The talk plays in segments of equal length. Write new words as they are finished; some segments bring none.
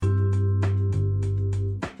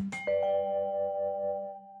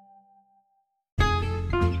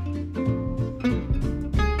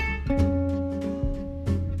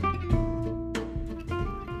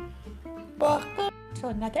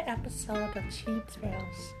another episode of Cheap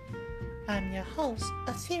Thrills. I'm your host,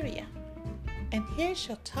 Assyria, and here's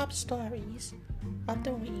your top stories of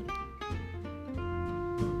the week.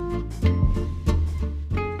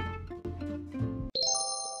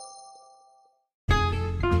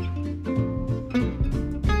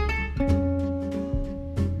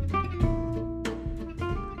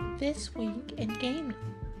 This week in gaming.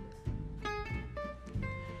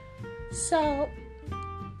 So,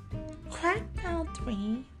 Crackdown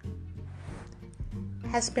 3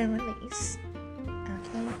 has been released.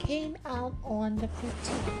 Okay, it came out on the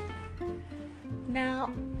 15th.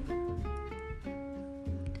 Now,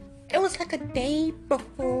 it was like a day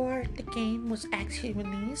before the game was actually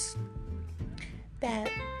released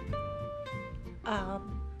that a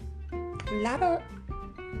lot of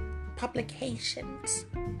publications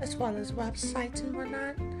as well as websites and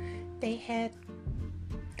whatnot, they had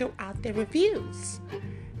threw out their reviews,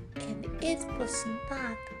 and it was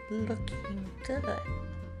not looking good.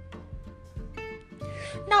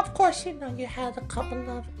 Now, of course, you had a couple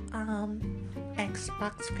of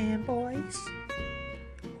Xbox fanboys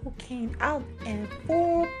who came out in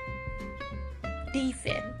full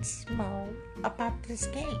defense mode about this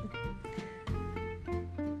game,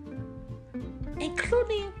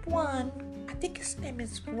 including one, I think his name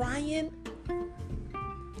is Ryan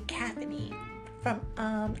Cavani from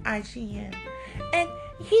IGN, and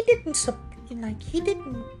he didn't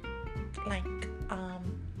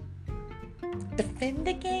defend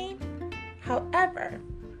the game. However,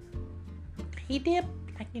 he did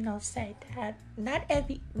say that not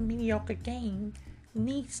every mediocre game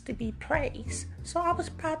needs to be praised. So I was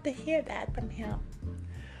proud to hear that from him.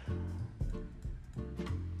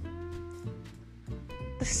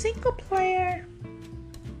 The single player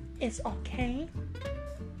is okay,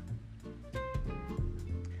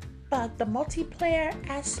 but the multiplayer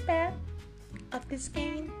aspect of this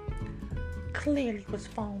game clearly was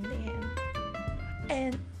phoned in.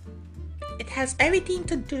 And it has everything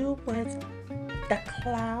to do with the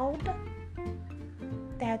cloud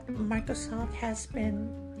that Microsoft has been,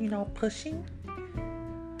 pushing.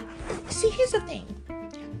 See, here's the thing.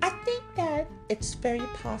 I think that it's very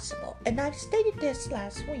possible, and I stated this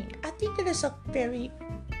last week, I think it is a very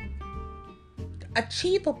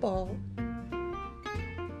achievable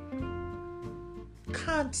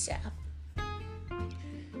concept.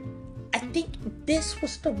 I think this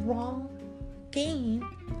was the wrong game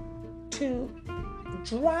to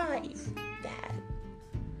drive that.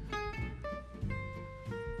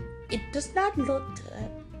 It does not look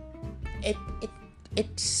good.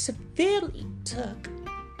 It severely took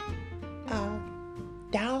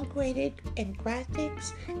downgraded in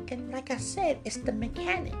graphics, and like I said, it's the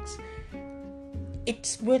mechanics.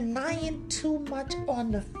 It's relying too much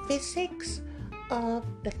on the physics of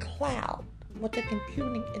the cloud with the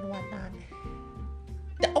computing and whatnot.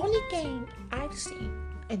 The only game I've seen,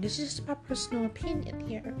 and this is my personal opinion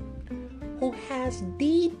here, who has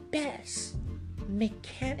the best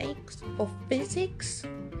mechanics or physics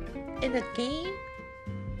in a game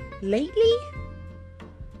lately,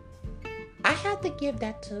 I have to give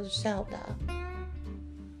that to Zelda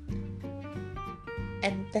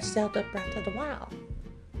and the Zelda Breath of the Wild.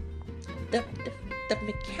 The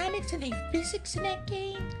mechanics and the physics in that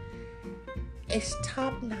game is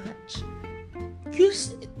top notch.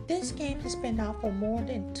 This game has been out for more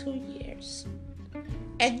than 2 years,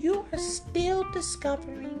 and you are still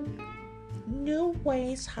discovering new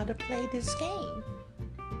ways how to play this game.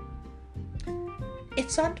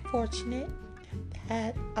 It's unfortunate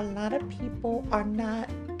that a lot of people are not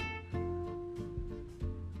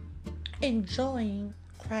enjoying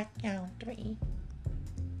Crackdown 3.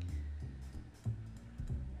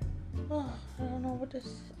 Oh, I don't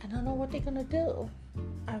know what they're gonna do.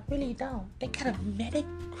 I really don't. They got a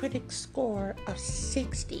Metacritic score of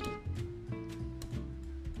 60.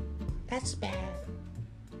 That's bad.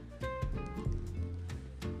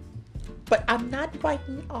 But I'm not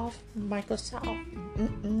writing off Microsoft.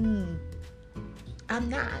 I'm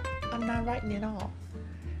not writing it off,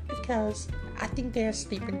 because I think they're a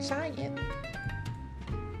sleeping giant.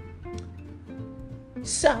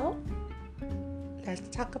 So, let's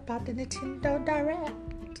talk about the Nintendo Direct.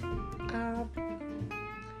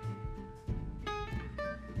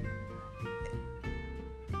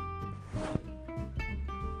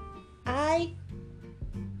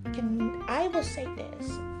 I will say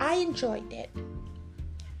this. I enjoyed it.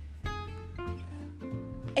 And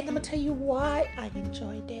I'm going to tell you why I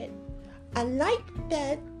enjoyed it. I liked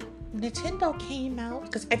that Nintendo came out,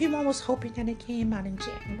 because everyone was hoping that it came out in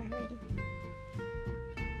January.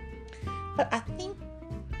 But I think,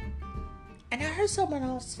 and I heard someone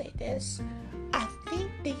else say this, I think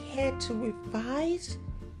they had to revise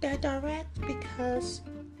their direct because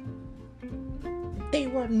they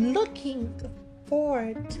were looking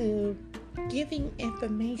forward to giving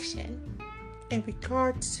information in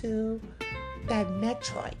regards to that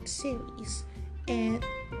Metroid series. And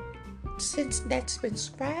since that's been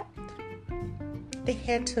scrapped, they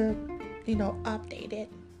had to, update it.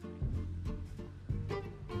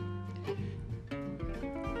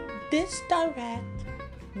 This direct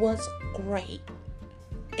was great.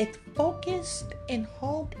 It focused and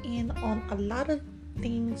honed in on a lot of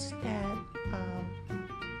things that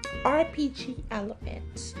RPG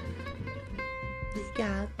elements. You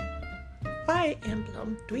got Fire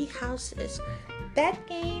Emblem, Three Houses. That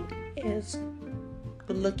game is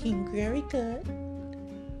looking very good.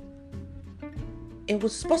 It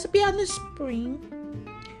was supposed to be out in the spring,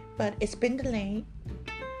 but it's been delayed.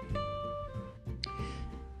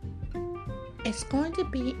 It's going to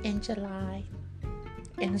be in July,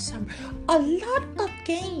 in the summer. A lot of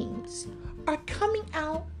games are coming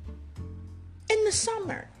out in the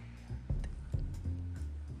summer.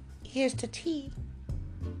 Here's the tea.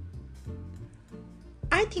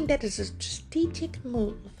 I think that is a strategic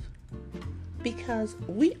move because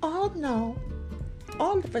we all know,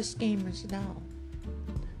 all of us gamers know,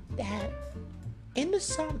 that in the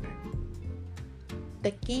summer,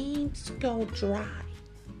 the games go dry.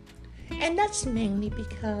 And that's mainly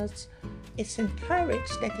because it's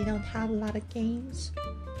encouraged that they don't have a lot of games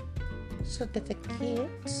so that the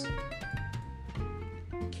kids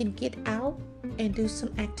can get out and do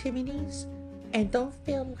some activities and don't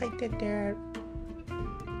feel like that they're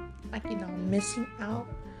missing out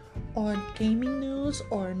on gaming news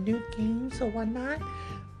or new games or whatnot.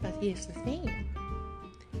 But here's the thing.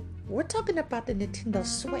 We're talking about the Nintendo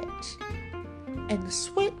Switch. And the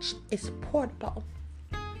Switch is portable.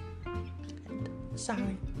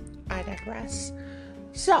 Sorry, I digress.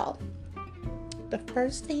 So, the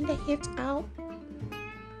first thing that hits out,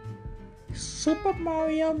 Super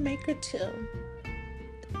Mario Maker 2.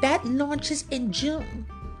 That launches in June.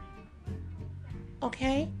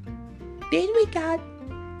 Okay? Then we got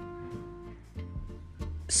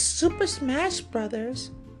Super Smash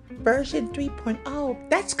Bros. Version 3.0.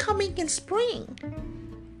 That's coming in spring.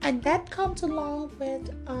 And that comes along with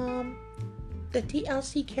the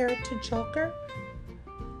DLC character Joker.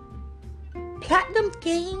 Platinum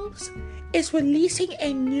Games is releasing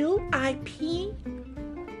a new IP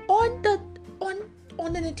on the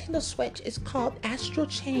Nintendo Switch. It's called Astral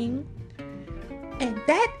Chain, and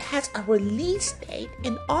that has a release date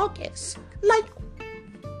in August. Like,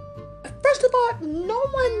 first of all, no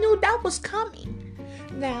one knew that was coming.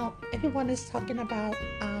 Now, everyone is talking about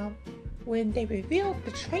when they revealed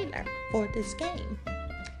the trailer for this game.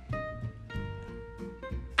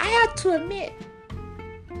 I have to admit,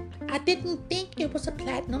 I didn't think it was a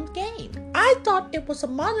platinum game. I thought it was a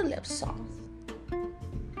Monolith song.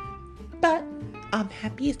 But I'm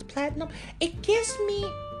happy it's platinum. It gives me,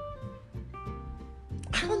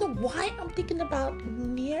 I don't know why I'm thinking about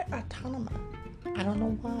Nier Automata. I don't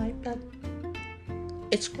know why, but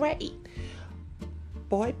it's great.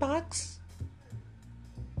 Boy Box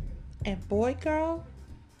and Boy Girl,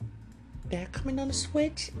 they're coming on the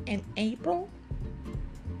Switch in April.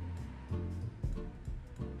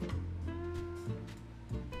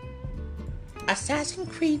 Assassin's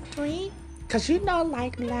Creed 3, because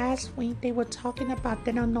like last week they were talking about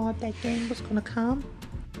they don't know if that game was going to come.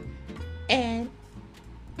 And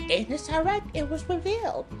in this direct, it was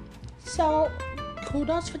revealed. So,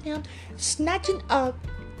 kudos for them. Snatching up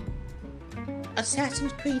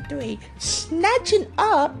Assassin's Creed 3. Snatching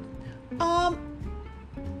up,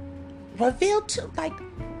 Reveal 2,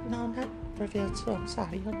 no, not Reveal 2, I'm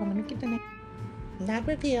sorry, hold on, let me get the name. Not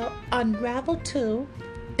Reveal, Unravel 2,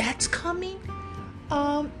 that's coming.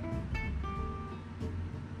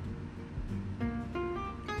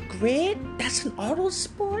 Grid, that's an auto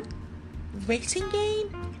sport racing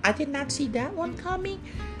game. I did not see that one coming.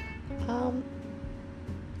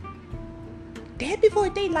 Day Before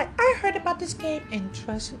Daylight, I heard about this game, and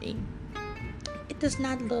trust me, it does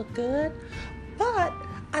not look good, but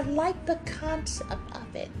I like the concept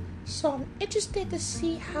of it. So I'm interested to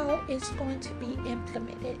see how it's going to be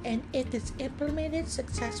implemented, and if it's implemented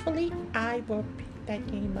successfully, I will pick that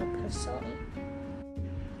game up personally.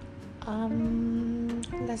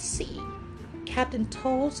 Let's see. Captain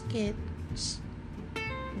Toads gets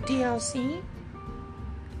DLC.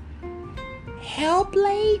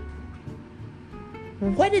 Hellblade?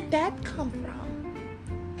 Where did that come from?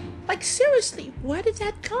 Like, seriously, where did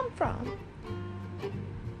that come from?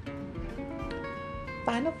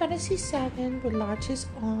 Final Fantasy VII launches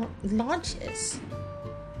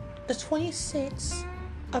the 26th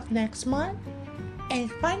of next month. And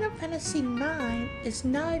Final Fantasy IX is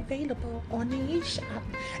now available on the eShop,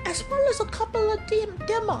 as well as a couple of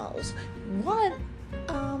demos. One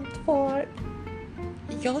for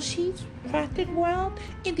Yoshi's Crafted World,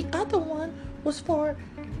 and the other one was for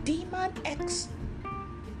Demon X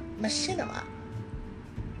Machinima.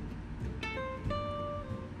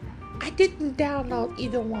 I didn't download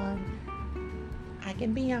either one. I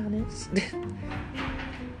can be honest.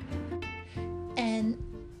 And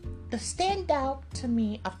the standout to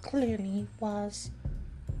me of Clearly was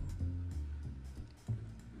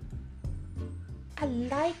I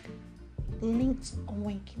like Link's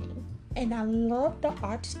Awakening, and I love the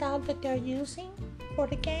art style that they're using for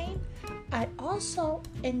the game. I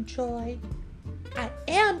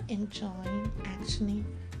am enjoying actually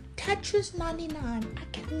Tetris 99. I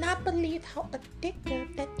cannot believe how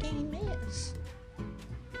addictive that game is.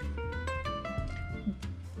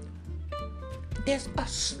 There's a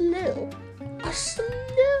slew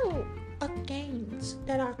of games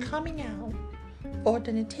that are coming out for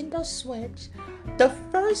the Nintendo Switch the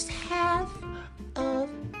first half of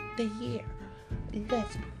the year.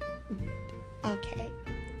 Okay.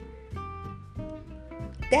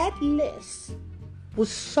 That list was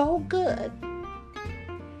so good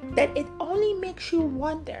that it only makes you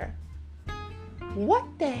wonder, what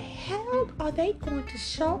the hell are they going to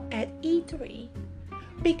show at E3?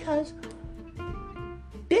 Because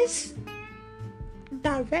this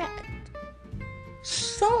Direct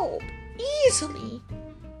sold easily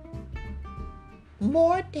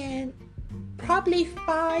more than probably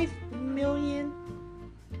 5 million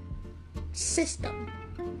systems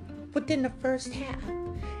within the first half.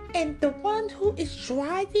 And the one who is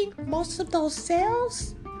driving most of those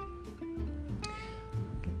sales,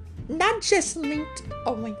 not just Link's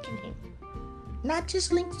Awakening,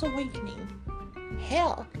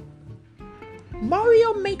 hell,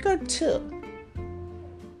 Mario Maker 2.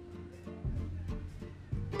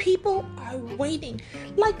 People are waiting.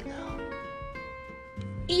 Like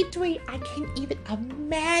E3, I can't even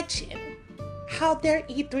imagine how their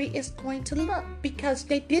E3 is going to look, because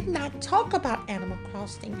they did not talk about Animal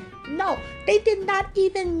Crossing. No, they did not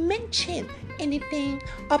even mention anything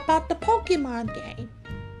about the Pokemon game.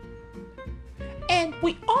 And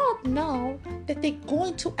we all know that they're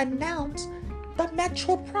going to announce the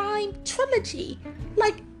Metroid Prime trilogy.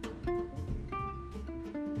 Like,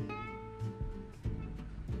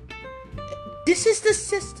 this is the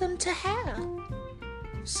system to have.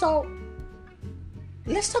 So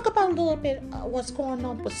let's talk about a little bit what's going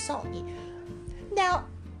on with Sony. Now,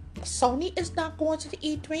 Sony is not going to the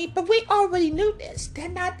E3, but we already knew this. They're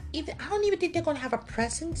not even, I don't even think they're going to have a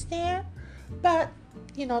presence there. But,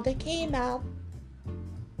 you know, they came out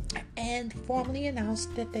and formally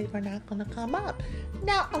announced that they were not going to come up.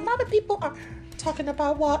 Now, a lot of people are talking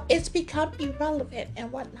about, well, it's become irrelevant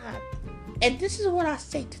and whatnot. And this is what I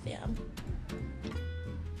say to them.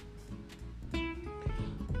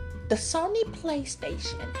 The Sony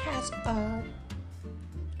PlayStation has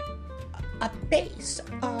a base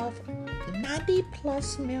of 90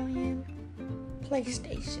 plus million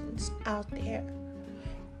PlayStations out there.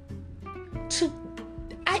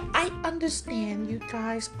 I understand you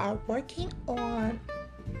guys are working on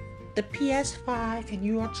the PS5 and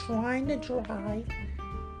you are trying to drive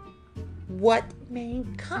what may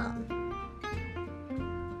come.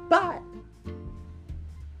 But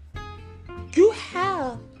you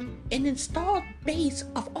have an installed base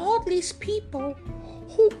of all these people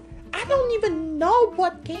who, I don't even know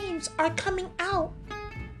what games are coming out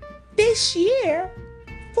this year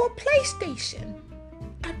for PlayStation.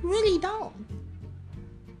 I really don't.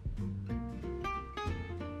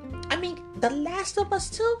 I mean, The Last of Us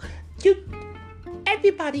 2,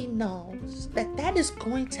 everybody knows that is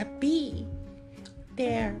going to be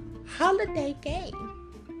their holiday game,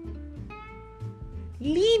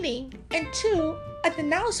 leading into an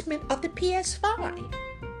announcement of the PS5.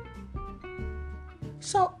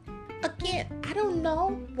 So, again, I don't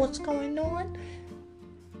know what's going on.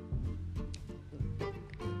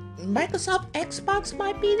 Microsoft Xbox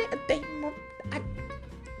might be there.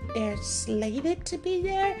 They're slated to be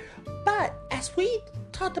there. But as we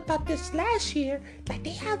talked about this last year, like,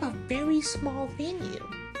 they have a very small venue.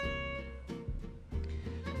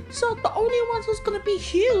 So the only ones who's going to be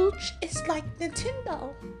huge is like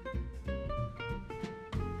Nintendo.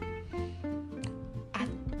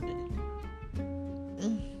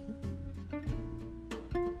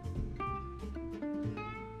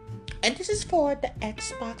 And this is for the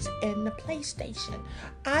Xbox and the PlayStation.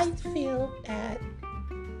 I feel that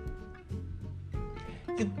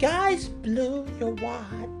you guys blew your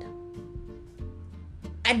wad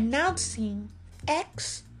announcing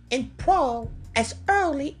X and Pro as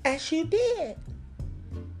early as you did.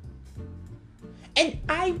 And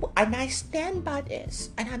I stand by this.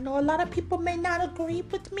 And I know a lot of people may not agree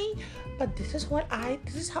with me, but this is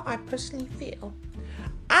how I personally feel.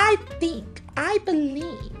 I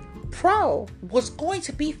believe Pro was going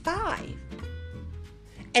to be 5.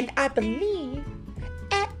 And I believe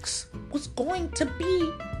X was going to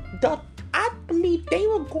be I believe they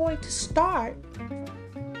were going to start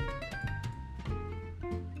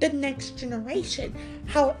the next generation.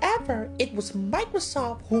 However, it was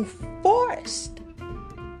Microsoft who forced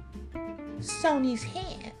Sony's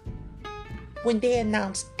hand when they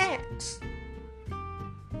announced X.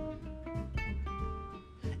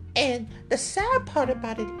 And the sad part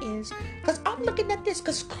about it is, because I'm looking at this,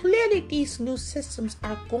 because clearly these new systems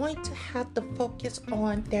are going to have to focus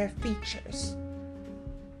on their features.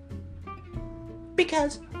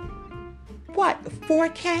 Because, what,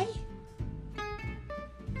 4K?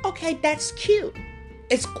 Okay, that's cute.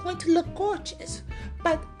 It's going to look gorgeous.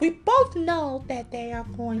 But we both know that they are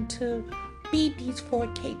going to be these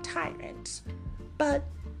 4K tyrants. But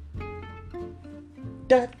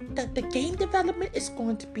the game development is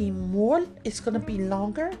going to be more, it's going to be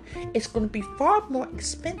longer, it's going to be far more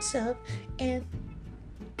expensive, and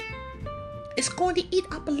it's going to eat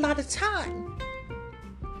up a lot of time.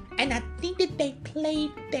 And I think that they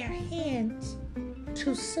played their hands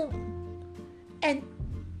too soon. And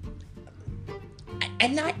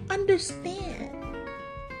I understand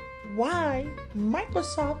why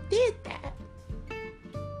Microsoft did that.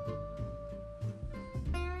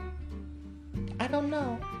 I don't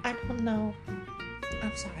know.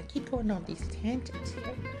 I'm sorry, I keep going on these tangents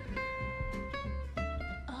here.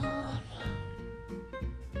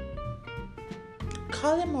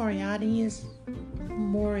 Colin Moriarty,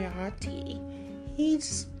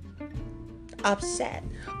 he's upset.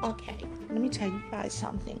 Okay, let me tell you guys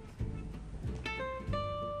something.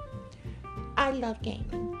 I love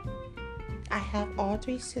gaming. I have all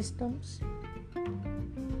 3 systems.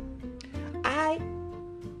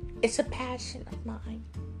 It's a passion of mine.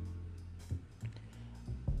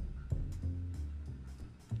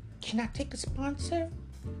 Can I take a sponsor?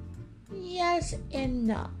 Yes and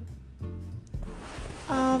no.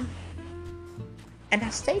 And I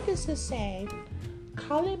say this to say,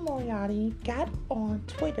 Colin Moriarty got on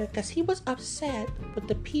Twitter because he was upset with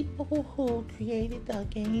the people who created the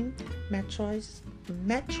game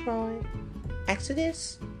Metroid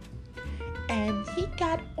Exodus. And he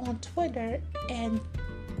got on Twitter and,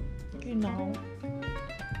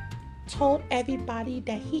 told everybody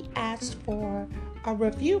that he asked for a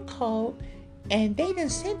review code and they didn't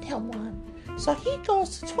send him one. So he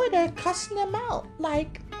goes to Twitter cussing them out.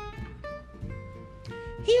 Like,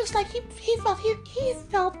 he was like, he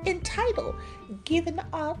felt entitled, given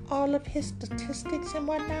all of his statistics and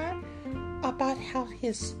whatnot about how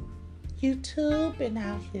his YouTube and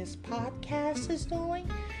how his podcast is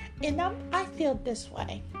doing. And I feel this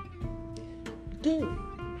way. Dude,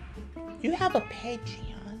 you have a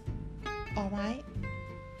Patreon, alright?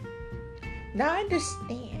 Now I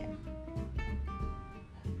understand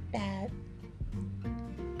that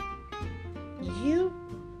you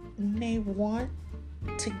may want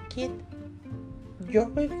to get your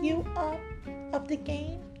review up of the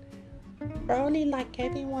game early like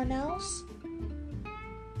everyone else,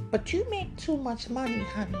 but you make too much money,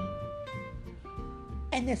 honey.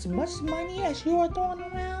 And as much money as you are throwing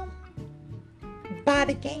around, buy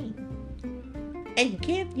the game and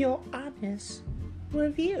give your honest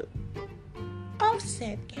review of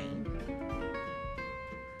said game.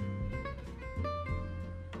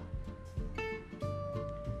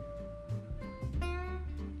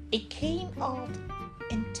 It came off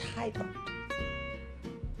entitled,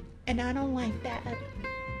 and I don't like that.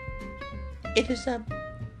 It's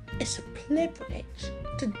a privilege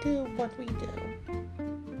to do what we do,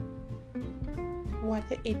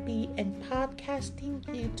 whether it be in podcasting,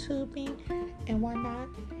 YouTubing, and whatnot.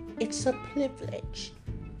 It's a privilege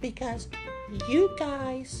because you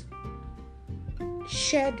guys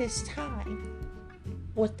share this time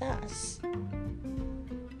with us.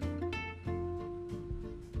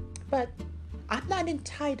 But I'm not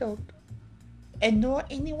entitled, and nor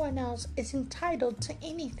anyone else is entitled to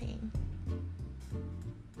anything.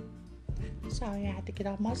 Sorry, I had to get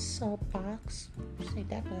off my soapbox. Say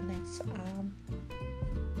that for the next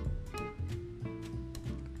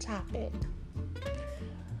topic.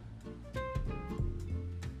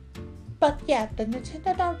 But yeah, the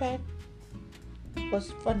Nintendo Direct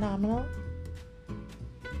was phenomenal.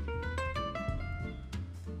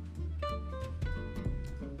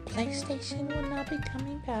 PlayStation will not be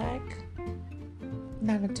coming back.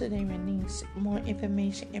 not until they release more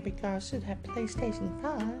information in regards to that PlayStation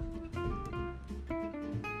 5.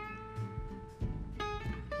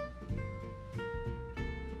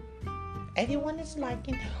 Everyone is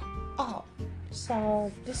liking. Oh,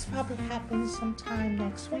 so this probably happens sometime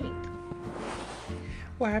next week,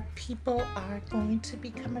 where people are going to be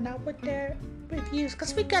coming out with their reviews,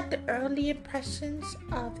 because we got the early impressions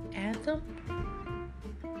of Anthem,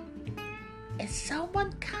 and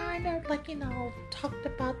someone kind of talked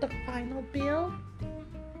about the final build.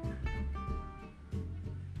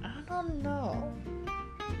 I don't know.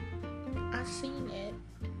 I seen it,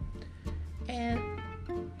 and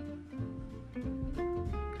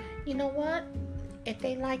you know what? If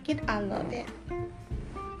they like it, I love it.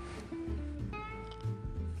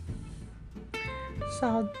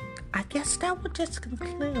 So I guess that would just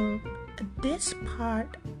conclude this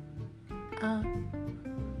part of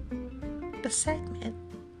the segment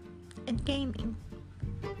in gaming.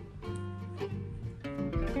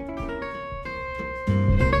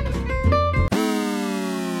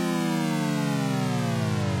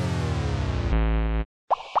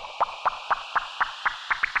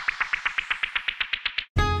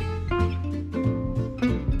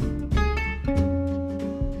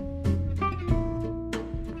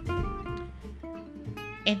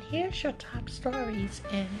 And here's your top stories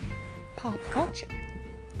in pop culture.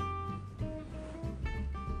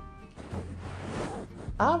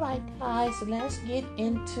 Alright guys, let's get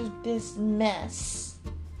into this mess.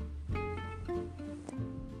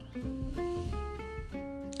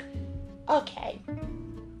 Okay,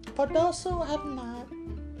 for those who have not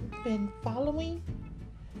been following,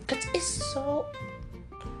 because it's so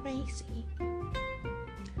crazy,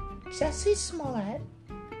 Jussie Smollett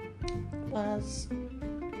was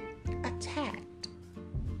attacked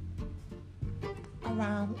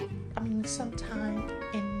sometime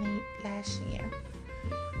in May last year,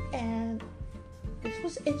 and this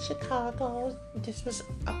was in Chicago. This was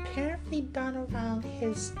apparently done around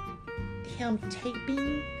him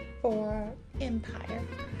taping for Empire.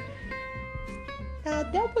 Now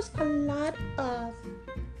there was a lot of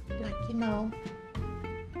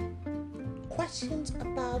questions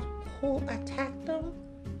about who attacked him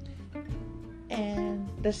and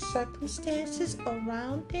the circumstances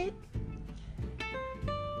around it.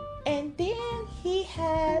 And then he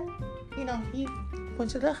had, he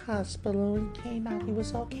went to the hospital and came out, he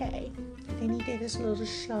was okay. Then he did his little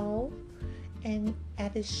show, and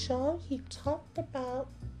at his show he talked about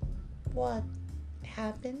what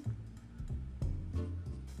happened.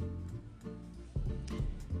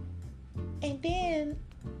 And then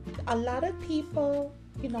a lot of people,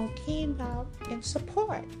 came out in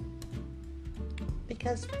support,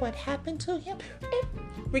 because what happened to him,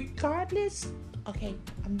 regardless, okay,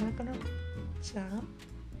 I'm not gonna jump.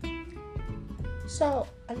 So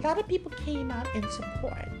a lot of people came out in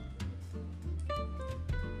support.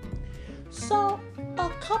 So a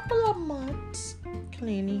couple of months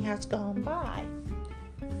clearly has gone by,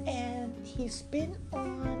 and he's been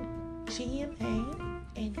on GMA,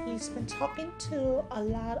 and he's been talking to a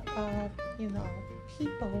lot of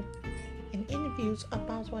people in interviews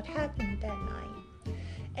about what happened that night.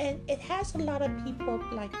 And it has a lot of people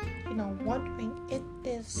wondering if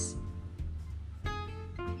this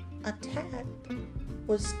attack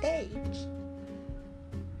was staged.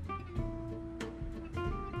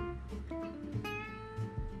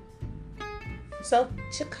 So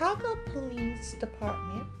Chicago Police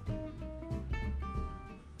Department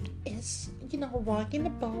is rocking the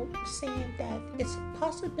boat, saying that it's a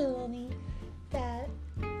possibility that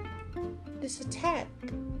this attack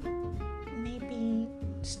may be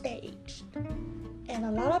staged, and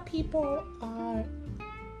a lot of people are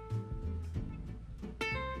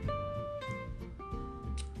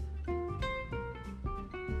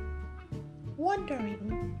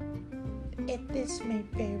wondering if this may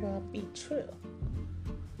very well be true.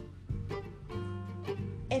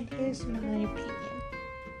 And here's my opinion.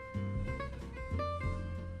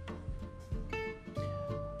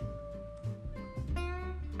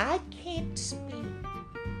 I can't speak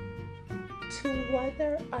to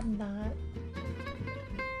whether or not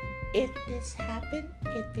if this happened,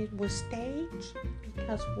 if it was staged,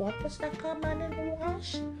 because what does not come out in the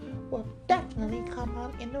wash will definitely come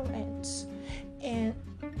out in the rinse. And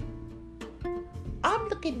I'm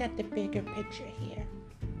looking at the bigger picture here.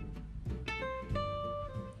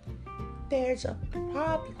 There's a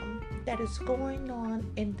problem that is going on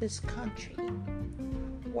in this country.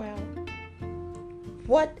 Well,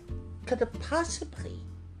 what could have possibly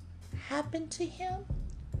happened to him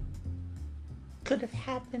could have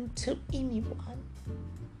happened to anyone.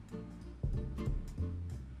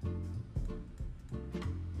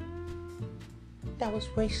 that was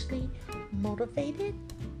racially motivated,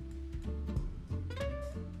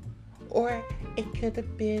 or it could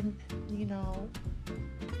have been, now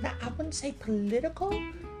I wouldn't say political,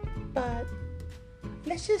 but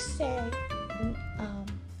let's just say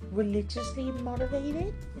religiously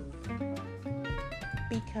motivated,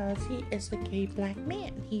 because he is a gay black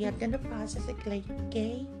man. He identifies as a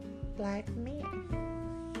gay black man.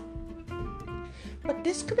 But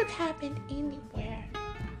this could have happened anywhere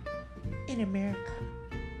in America.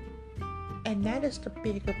 And that is the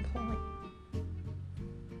bigger point.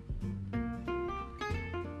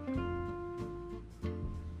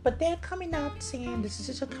 But they're coming out saying this is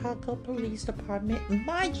the Chicago Police Department.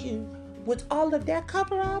 Mind you, with all of their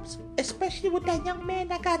cover-ups, especially with that young man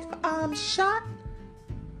that got shot,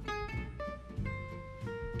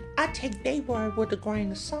 I take their word with a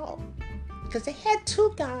grain of salt. Because they had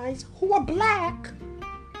two guys who were black.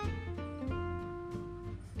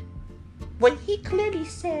 When he clearly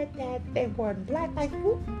said that they weren't black, like,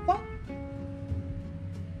 what?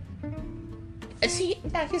 See,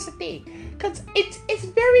 now here's the thing. Because it's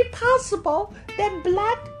very possible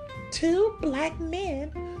that two black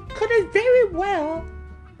men could have very well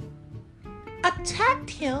attacked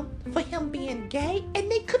him for him being gay,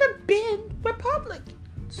 and they could have been Republicans.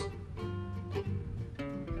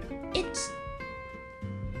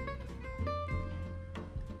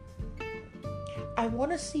 I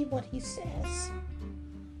want to see what he says.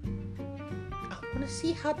 I want to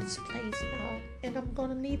see how this plays out, and I'm going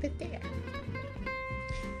to leave it there.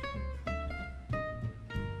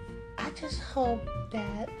 I just hope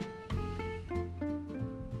that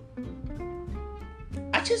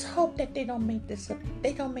they don't make this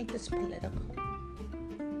political.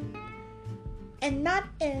 And not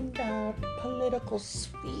in the political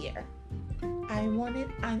sphere.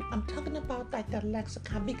 I'm talking about like the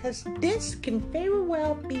lexicon, because this can very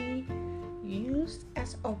well be used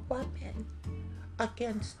as a weapon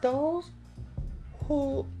against those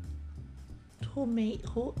who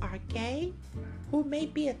are gay, who may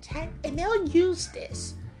be attacked, and they'll use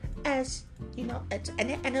this as it's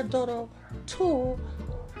an anecdotal tool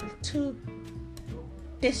to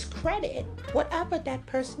discredit whatever that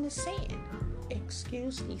person is saying.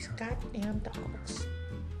 Excuse these goddamn dogs.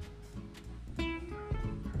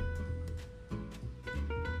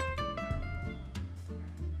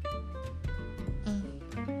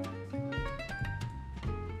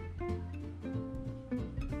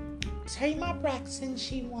 Tamar Braxton,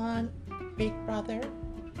 she won Big Brother.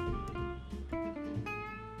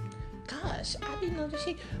 Gosh, I didn't know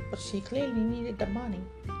that but she clearly needed the money,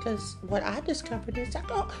 because what I discovered is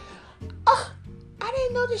like, I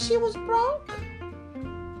didn't know that she was broke.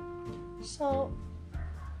 So,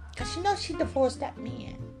 because she divorced that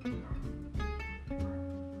man,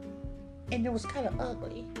 and it was kind of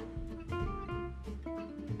ugly.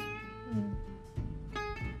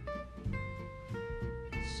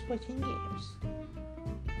 Switching gears.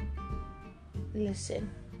 Listen,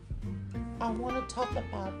 I want to talk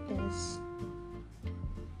about this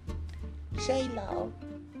J-Lo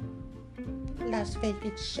Las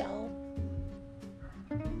Vegas show,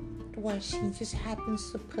 where she just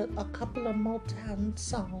happens to put a couple of Motown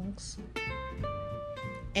songs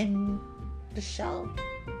in the show.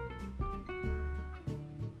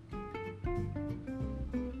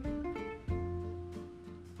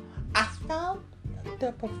 I found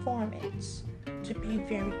the performance to be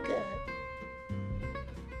very good.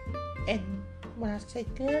 And when I say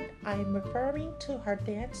good, I am referring to her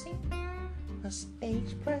dancing, her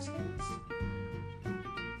stage presence.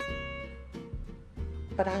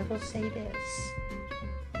 But I will say this.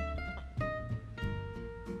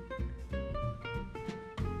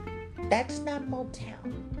 That's not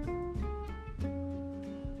Motown.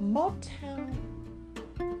 Motown,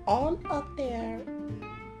 all of their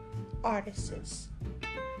artists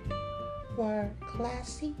were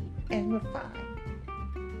classy and refined.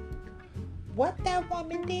 What that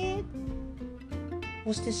woman did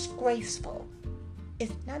was disgraceful.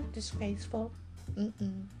 It's not disgraceful.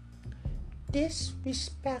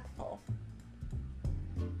 Disrespectful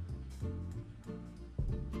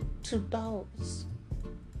to those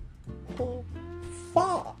who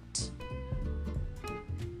fought,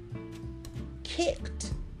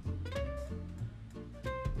 kicked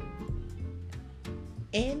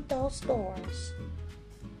in those stores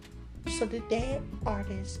so that their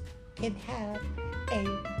artists can have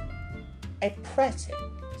a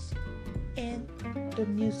presence in the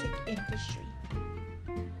music industry.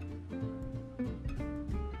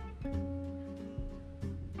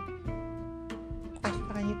 I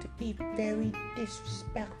find it to be very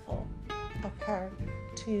disrespectful of her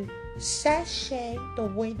to sashay the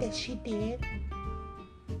way that she did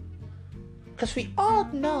Because we all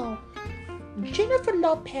know Jennifer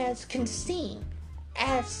Lopez can sing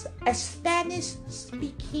as a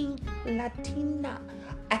Spanish-speaking Latina.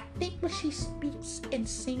 I think when she speaks and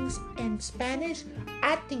sings in Spanish,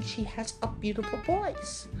 I think she has a beautiful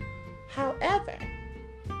voice. However,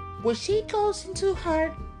 when she goes into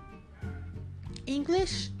her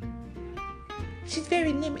English, she's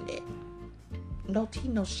very limited. No tea,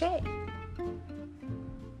 no shade.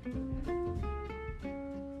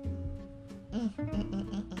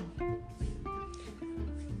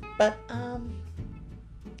 But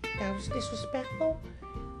that was disrespectful.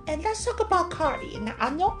 And let's talk about Cardi. Now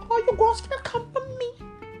I know all you girls gonna come for me,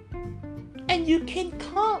 and you can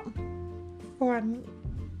come for me.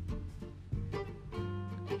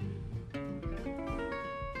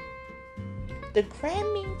 The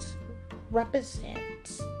Grammys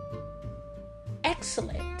represents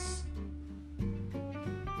excellence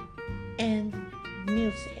in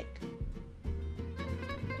music.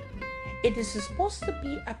 It is supposed to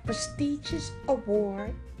be a prestigious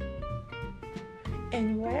award,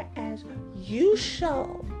 and whereas you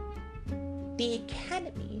show the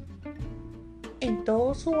Academy and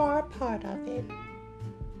those who are a part of it,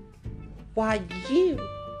 while you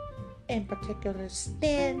in particular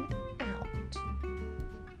stand out.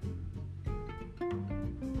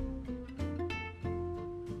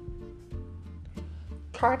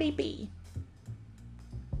 Cardi B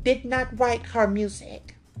did not write her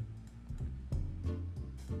music.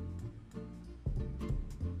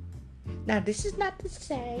 Now, this is not to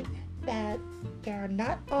say that there are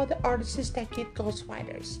not other artists that get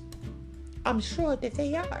ghostwriters. I'm sure that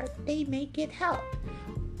they are. They may get help.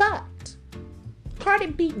 But Cardi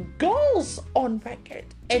B goes on record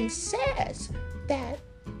and says that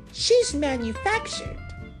she's manufactured.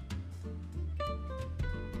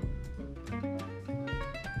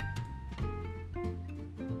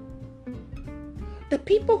 The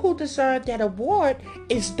people who deserve that award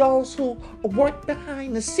is those who work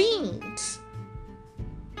behind the scenes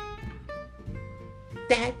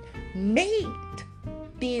that made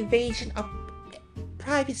the invasion of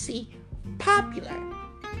privacy popular.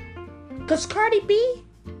 Because Cardi B,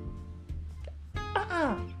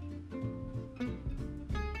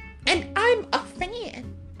 and I'm a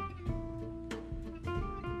fan,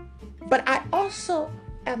 but I also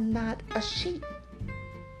am not a sheep.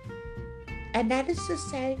 And that is to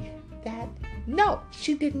say that, no,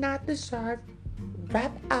 she did not deserve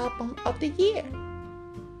Rap Album of the Year.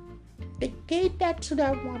 They gave that to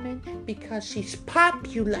that woman because she's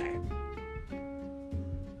popular.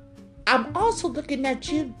 I'm also looking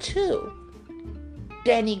at you too,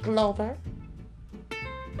 Danny Glover.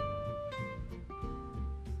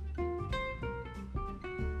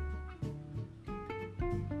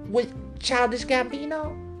 With Childish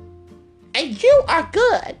Gambino. And you are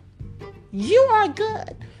good. You are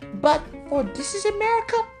good. But for This Is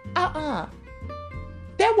America,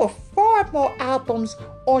 there were far more albums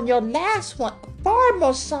on your last one, far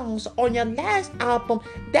more songs on your last album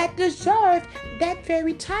that deserved that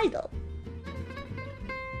very title.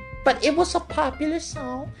 But it was a popular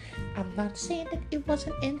song. I'm not saying that it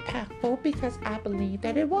wasn't impactful, because I believe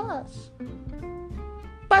that it was.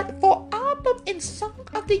 But for album and song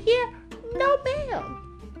of the year, no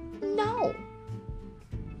ma'am. No.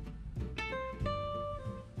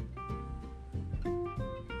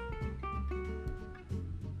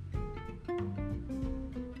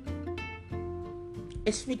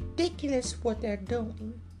 It's ridiculous what they're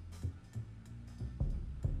doing.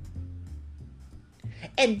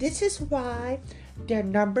 And this is why their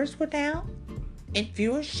numbers were down in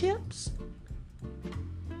viewerships.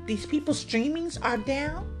 These people's streamings are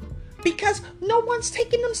down because no one's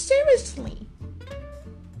taking them seriously.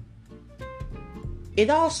 It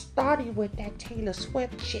all started with that Taylor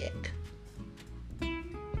Swift chick.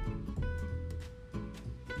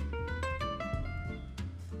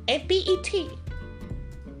 And BET.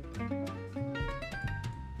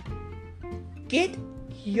 Get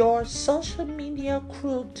your social media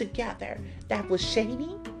crew together. That was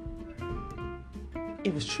shady.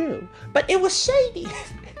 It was true, but it was shady.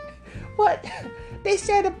 What they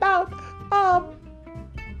said about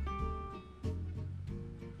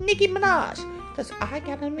Nicki Minaj. Because I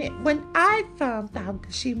gotta admit, when I found out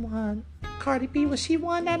that she won, Cardi B, when she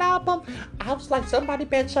won that album, I was like, somebody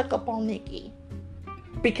better check up on Nicki.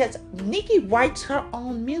 Because Nicki writes her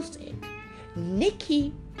own music.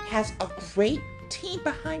 Nicki has a great team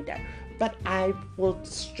behind her. But I will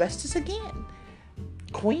stress this again.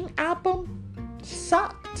 Queen album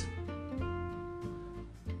sucked.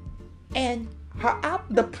 And her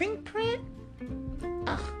album, the Print,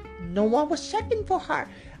 no one was checking for her.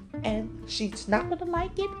 and she's not gonna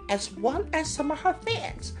like it, as well as some of her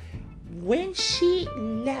fans. When she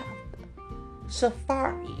left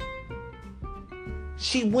Safari,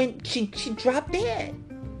 she dropped dead.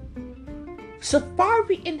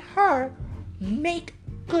 Safari and her make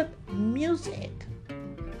good music,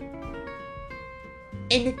 and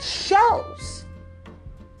it shows.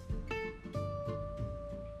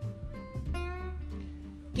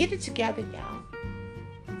 Get it together, y'all.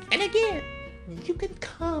 And again, you can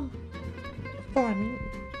come for me.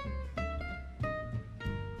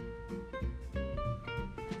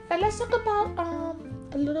 Now let's talk about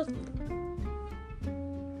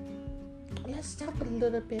let's talk a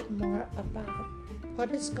little bit more about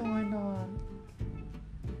what is going on.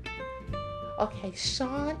 Okay,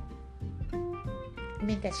 Shawn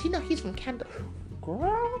Mendes, he's from Canada.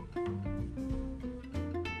 Girl.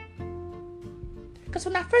 Because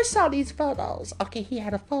when I first saw these photos, okay, he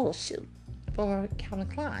had a photo shoot for Calvin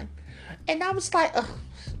Klein. And I was like,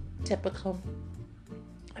 typical.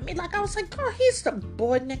 I was like, girl, he's the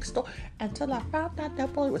boy next door. Until I found out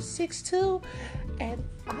that boy was 6'2". And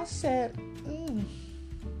I said,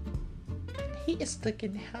 he is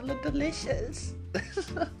looking hella delicious.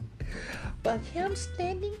 But him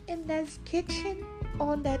standing in that kitchen,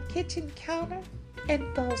 on that kitchen counter,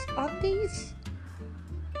 and those undies,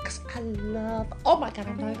 because I love, oh my God,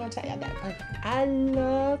 I'm not going to tell you that, but I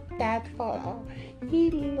love that photo. He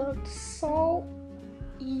looked so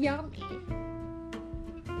yummy.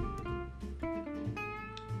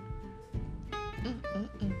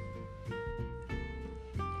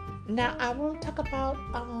 Now, I want to talk about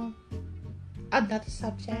another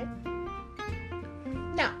subject.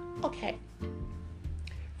 Now, okay.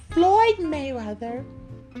 Floyd Mayweather.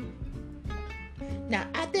 Now,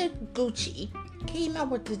 after Gucci came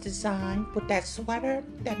out with the design with that sweater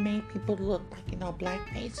that made people look like,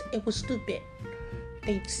 blackface, it was stupid.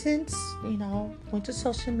 They've since, went to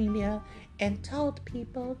social media and told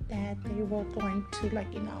people that they were going to,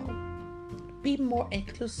 be more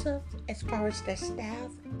inclusive as far as their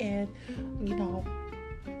staff and,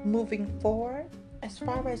 moving forward, as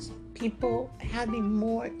far as people having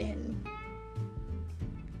more than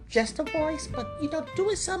just a voice, but,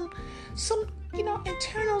 doing some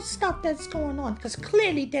internal stuff that's going on, because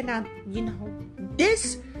clearly they're not,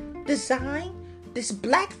 this design, this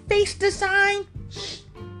blackface design,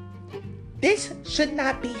 this should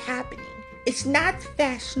not be happening. It's not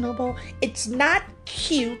fashionable. It's not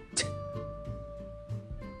cute.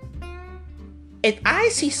 If I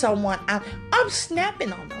see someone out, I'm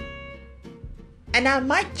snapping on them. And I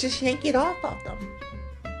might just yank it off of them.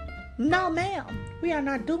 No, ma'am. We are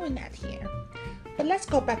not doing that here. But let's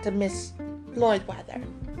go back to Miss Floyd Weather.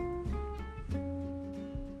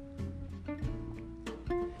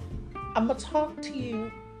 I'm going to talk to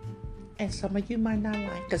you, and some of you might not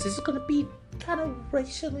like, because this is going to be kind of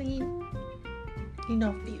racially,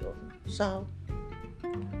 fueled. So,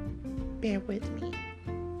 bear with me.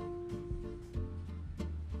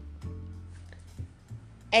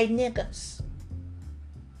 Hey, niggas.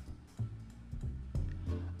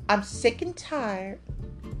 I'm sick and tired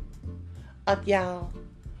of y'all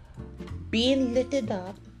being lifted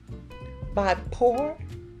up by poor,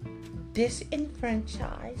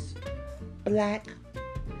 disenfranchised, black,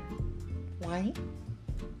 white,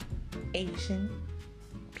 Asian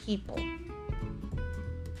people.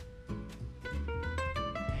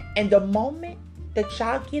 And the moment that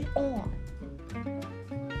y'all get on,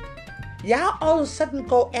 y'all all of a sudden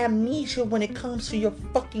go amnesia when it comes to your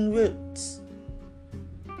fucking roots.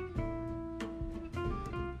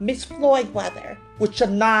 Miss Floyd Weather, with your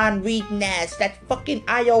non-reading ass, that fucking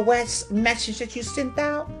iOS message that you sent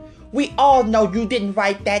out, we all know you didn't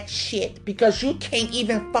write that shit because you can't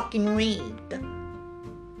even fucking read.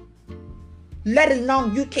 Let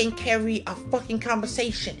alone you can't carry a fucking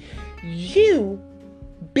conversation. You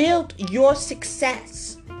built your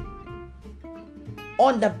success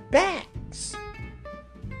on the backs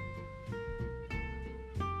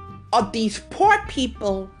of these poor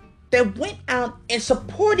people that went out and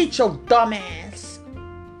supported your dumb ass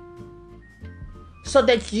so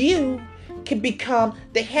that you can become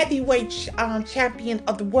the heavyweight champion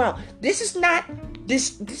of the world. This is not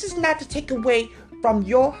to take away from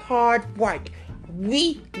your hard work.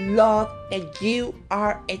 We love that you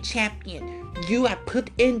are a champion. You have put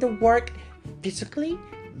in the work physically,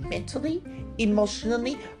 mentally,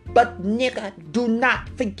 emotionally, but nigga, do not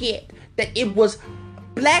forget that it was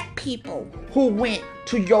black people who went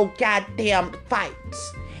to your goddamn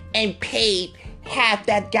fights and paid half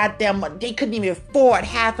that goddamn money. They couldn't even afford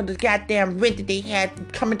half of the goddamn rent that they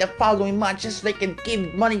had coming the following month just so they can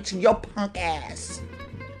give money to your punk ass.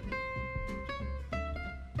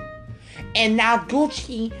 And now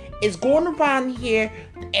Gucci is going around here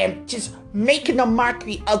and just making a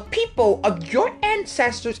mockery of people, of your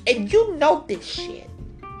ancestors, and you know this shit.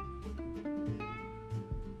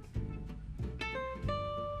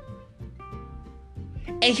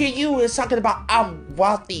 And here you is talking about I'm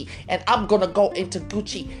wealthy and I'm gonna go into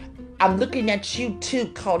Gucci. I'm looking at you too,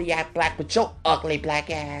 Kodiak Black, with your ugly black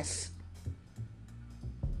ass.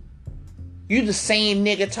 You the same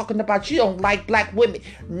nigga talking about you don't like black women.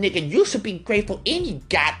 Nigga, you should be grateful any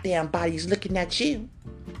goddamn body's looking at you.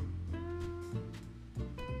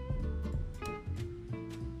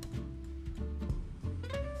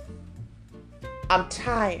 I'm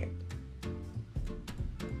tired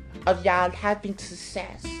of y'all having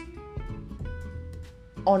success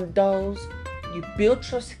on those, you build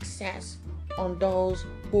your success on those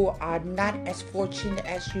who are not as fortunate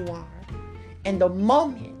as you are. And the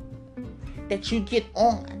moment that you get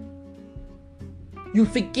on, you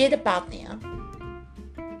forget about them.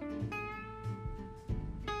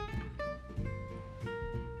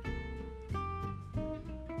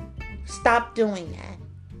 Stop doing that.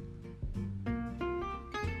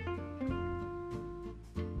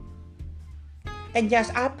 And yes,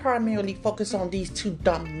 I primarily focus on these two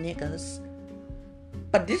dumb niggas.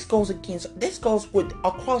 But this goes with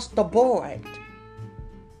across the board.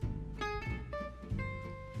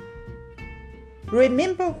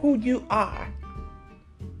 Remember who you are.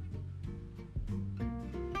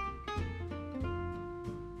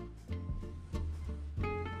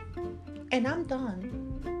 And I'm done.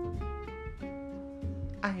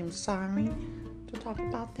 I am sorry to talk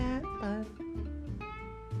about that, but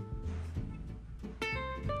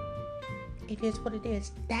it is what it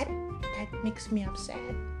is. That makes me upset.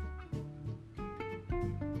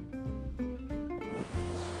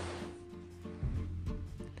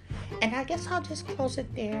 And I guess I'll just close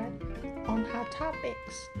it there on Hot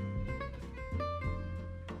Topics.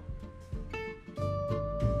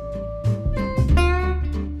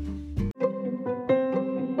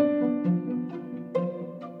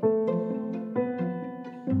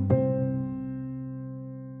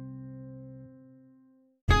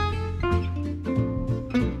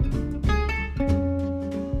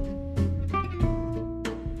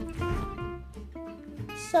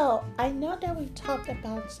 So, I know that we talked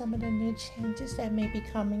about some of the new changes that may be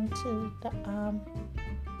coming to the,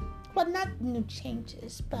 well, not new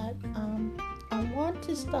changes, but I want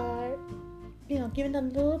to start, giving a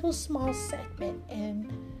little small segment in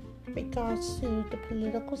regards to the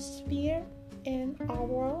political sphere in our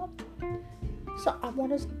world. So, I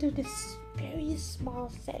want to do this very small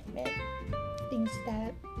segment, things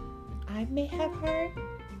that I may have heard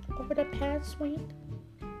over the past week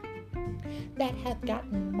that have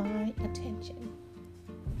gotten my attention.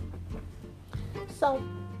 So,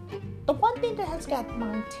 the one thing that has gotten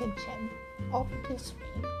my attention over this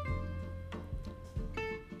week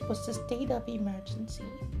was the state of emergency.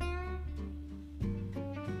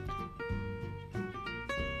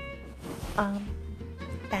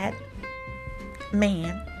 That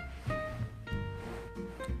man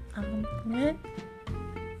went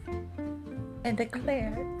and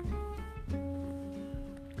declared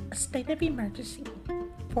a state of emergency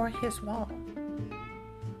for his wall.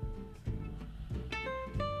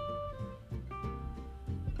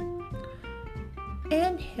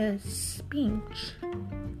 In his speech,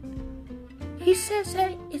 he says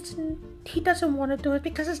that he doesn't want to do it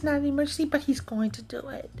because it's not an emergency, but he's going to do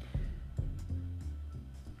it.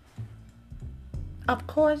 Of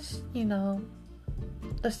course, the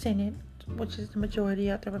Senate, which is the majority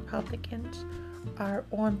of the Republicans, are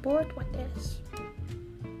on board with this.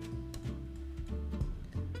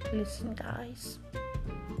 Listen, guys,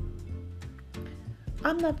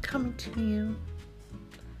 I'm not coming to you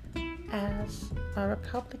as a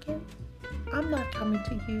Republican. I'm not coming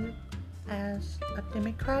to you as a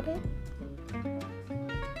Democratic.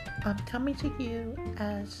 I'm coming to you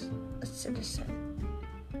as a citizen.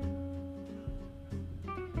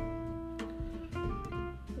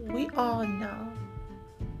 We all know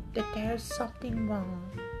that there's something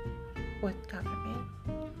wrong with government.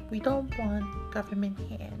 We don't want government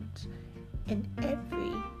hands in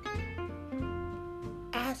every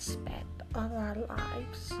aspect of our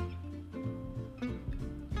lives.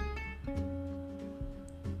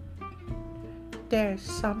 There's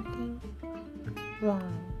something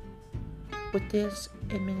wrong with this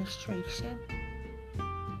administration.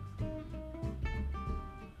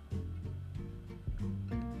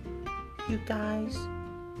 You guys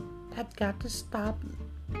have got to stop.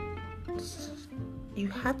 You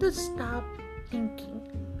have to stop thinking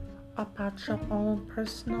about your own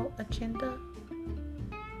personal agenda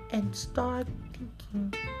and start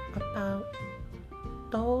thinking about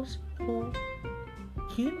those who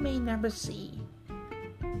you may never see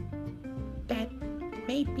that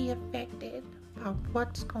may be affected by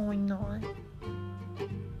what's going on.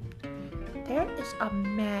 There is a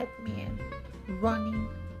madman running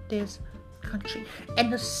this country.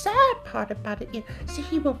 And the sad part about it is, see,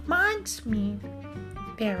 he reminds me,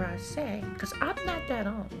 dare I say, because I'm not that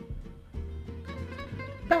old,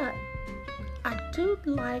 but I do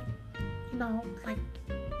like, like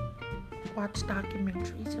watch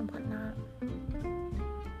documentaries and whatnot.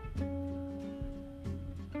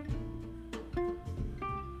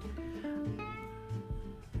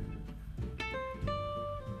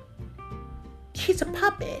 He's a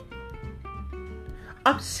puppet.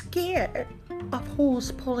 I'm scared of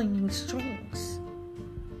who's pulling the strings.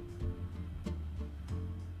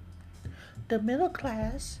 The middle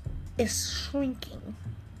class is shrinking.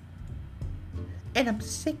 And I'm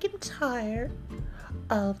sick and tired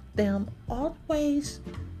of them always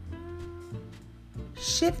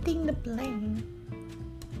shifting the blame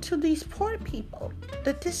to these poor people,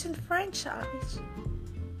 the disenfranchised,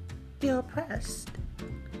 the oppressed.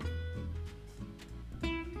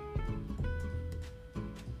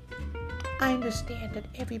 I understand that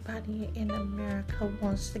everybody in America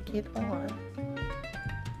wants to get on,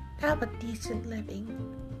 have a decent living,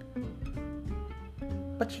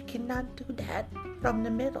 but you cannot do that from the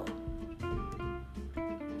middle.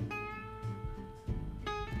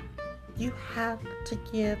 You have to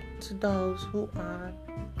give to those who are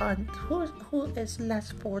who is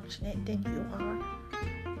less fortunate than you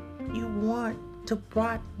are. You want to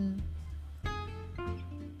broaden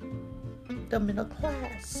the middle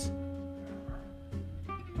class.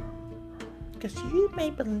 Because you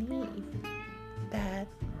may believe that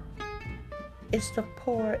it's the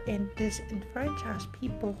poor and disenfranchised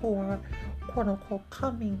people who are, quote unquote,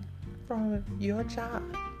 coming from your job.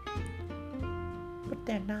 But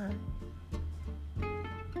they're not.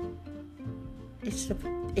 It's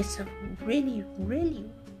a really,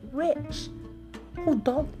 really rich who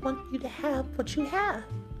don't want you to have what you have.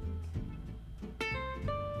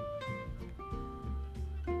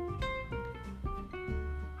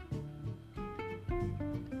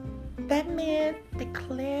 That man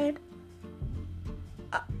declared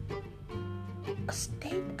a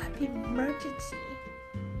state of emergency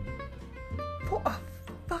for a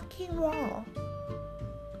fucking wall.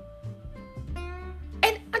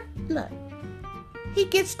 And look, he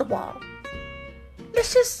gets the wall.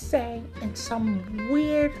 Let's just say in some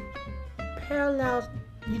weird parallel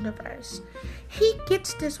universe, he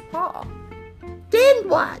gets this wall. Then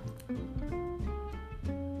what?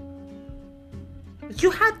 You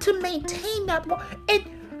have to maintain that wall, and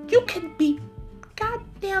you can be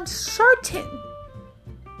goddamn certain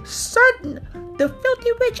the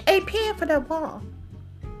filthy rich ain't paying for that wall.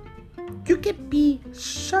 You can be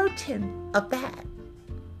certain of that.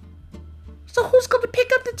 So who's going to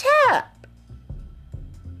pick up the tab?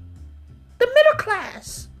 The middle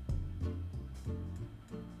class.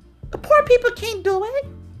 The poor people can't do it.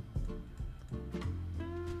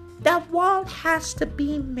 That wall has to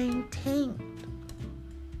be maintained.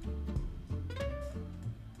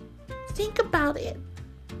 Think about it.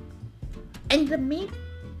 And to me,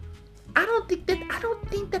 I don't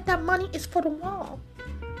think that money is for the wall.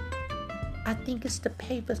 I think it's to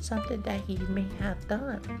pay for something that he may have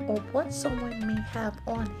done or what someone may have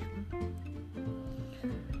on him.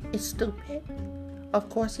 It's stupid. Of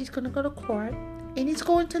course, he's going to go to court and he's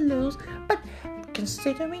going to lose. But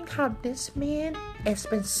considering how this man has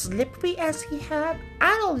been slippery as he has,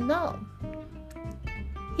 I don't know.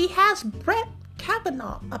 He has Brett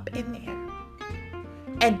Kavanaugh up in there.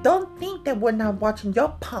 And don't think that we're not watching your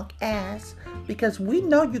punk ass, because we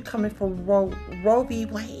know you coming from Roe v.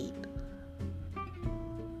 Wade.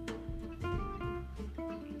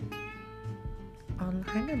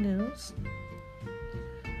 Online the news.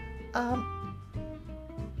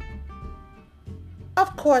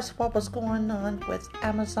 Of course, what was going on with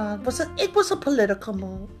Amazon was a political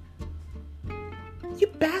move. You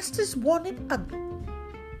bastards wanted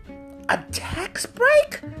a tax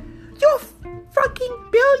break? You're a fucking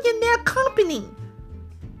billionaire company.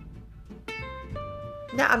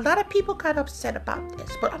 Now, a lot of people got upset about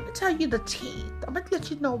this, but I'm going to tell you the tea. I'm going to let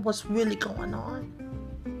you know what's really going on.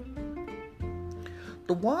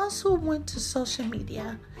 The ones who went to social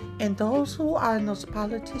media and those who are in those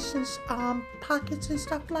politicians' pockets and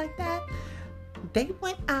stuff like that, they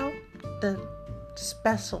went out, the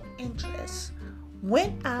special interests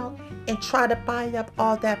went out and tried to buy up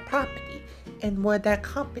all that property and where that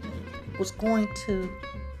company was going to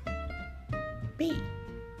be.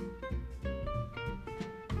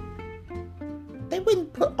 They went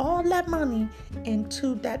and put all that money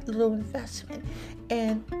into that little investment,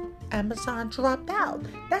 and Amazon dropped out.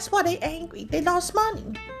 That's why they angry. They lost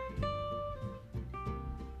money.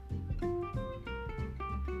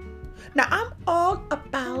 Now, I'm all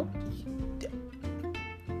about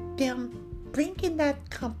them bringing that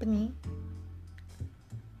company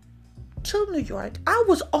to New York. I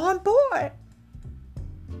was on board.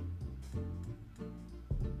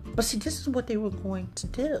 But see, this is what they were going to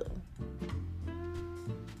do.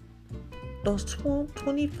 Those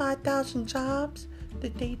 25,000 jobs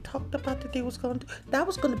that they talked about that they was going to do, that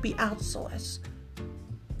was going to be outsourced.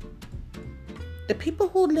 The people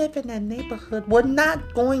who live in that neighborhood were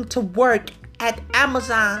not going to work at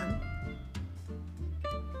Amazon.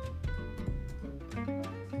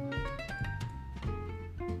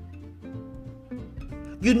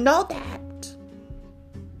 You know that.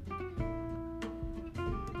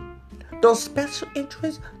 Those special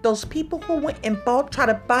interests, those people who went and try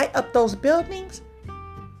to buy up those buildings,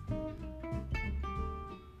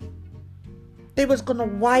 they was going to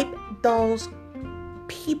wipe those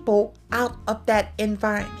people out of that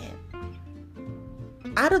environment,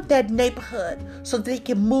 out of that neighborhood, so they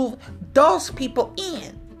can move those people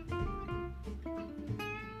in.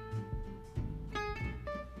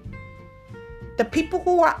 The people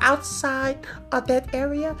who are outside of that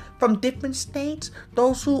area from different states,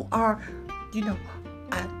 those who are,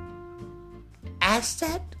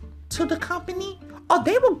 asset to the company,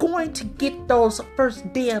 they were going to get those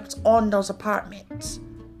first dibs on those apartments.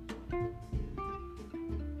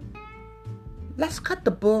 Let's cut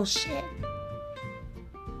the bullshit.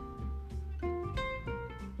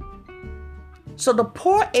 So the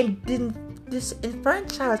poor and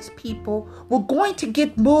disenfranchised people were going to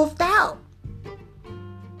get moved out.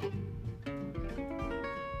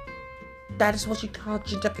 That is what you call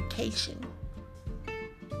gentrification.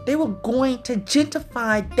 They were going to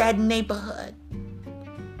gentrify that neighborhood.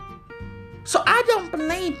 So I don't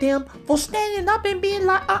blame them for standing up and being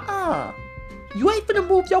like, you ain't finna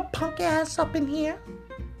move your punk ass up in here.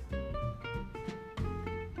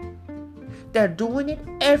 They're doing it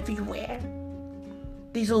everywhere.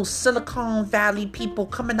 These little Silicon Valley people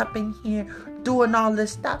coming up in here doing all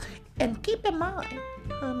this stuff. And keep in mind,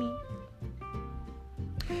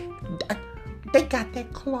 they got their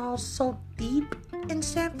claws so deep in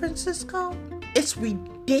San Francisco. It's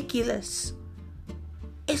ridiculous.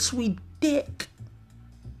 It's ridiculous.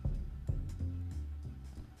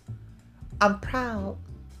 I'm proud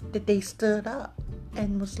that they stood up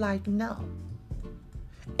and was like, no.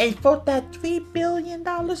 And for that $3 billion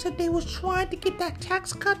that they was trying to get that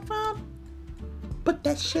tax cut from, put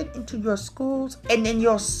that shit into your schools and in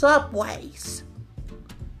your subways.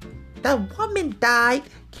 That woman died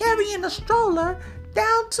carrying a stroller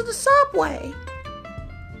down to the subway.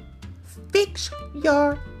 Fix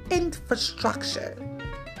your infrastructure.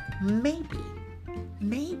 Maybe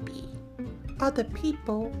other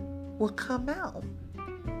people will come out.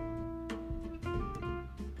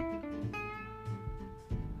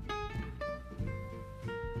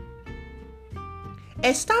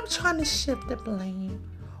 And stop trying to shift the blame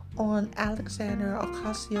on Alexandria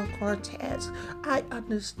Ocasio-Cortez. I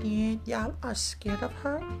understand y'all are scared of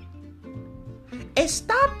her. And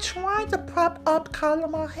stop trying to prop up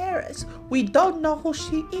Kamala Harris. We don't know who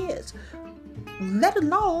she is, let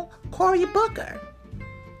alone Cory Booker.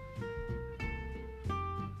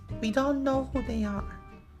 We don't know who they are.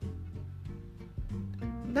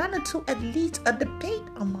 Not until at least a debate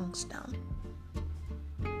amongst them.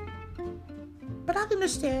 But I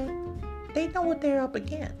understand they know what they're up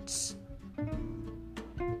against.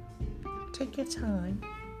 Take your time.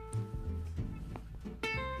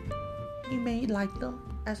 You may like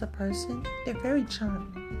them as a person. They're very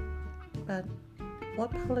charming. But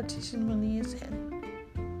what politician really is it?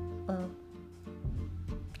 Well,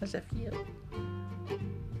 there's a few.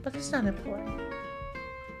 But it's not important.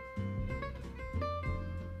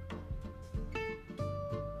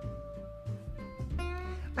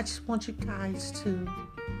 I just want you guys to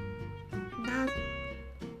not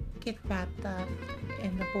get wrapped up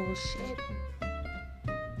in the bullshit.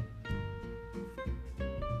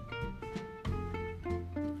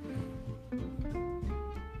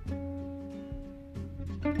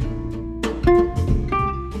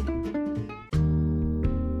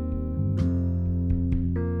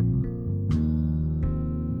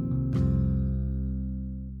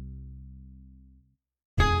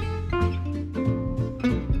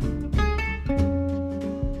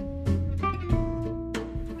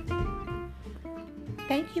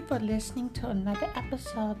 Thank you for listening to another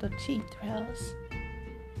episode of Cheap Thrills.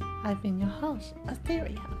 I've been your host,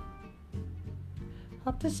 Etheria.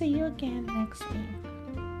 Hope to see you again next week.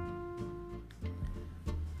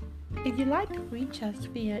 If you'd like to reach us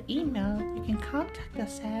via email, you can contact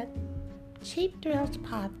us at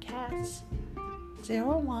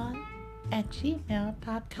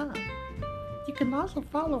cheapthrillspodcast01@gmail.com. You can also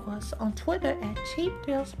follow us on Twitter at Cheap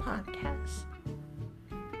Thrills Podcast.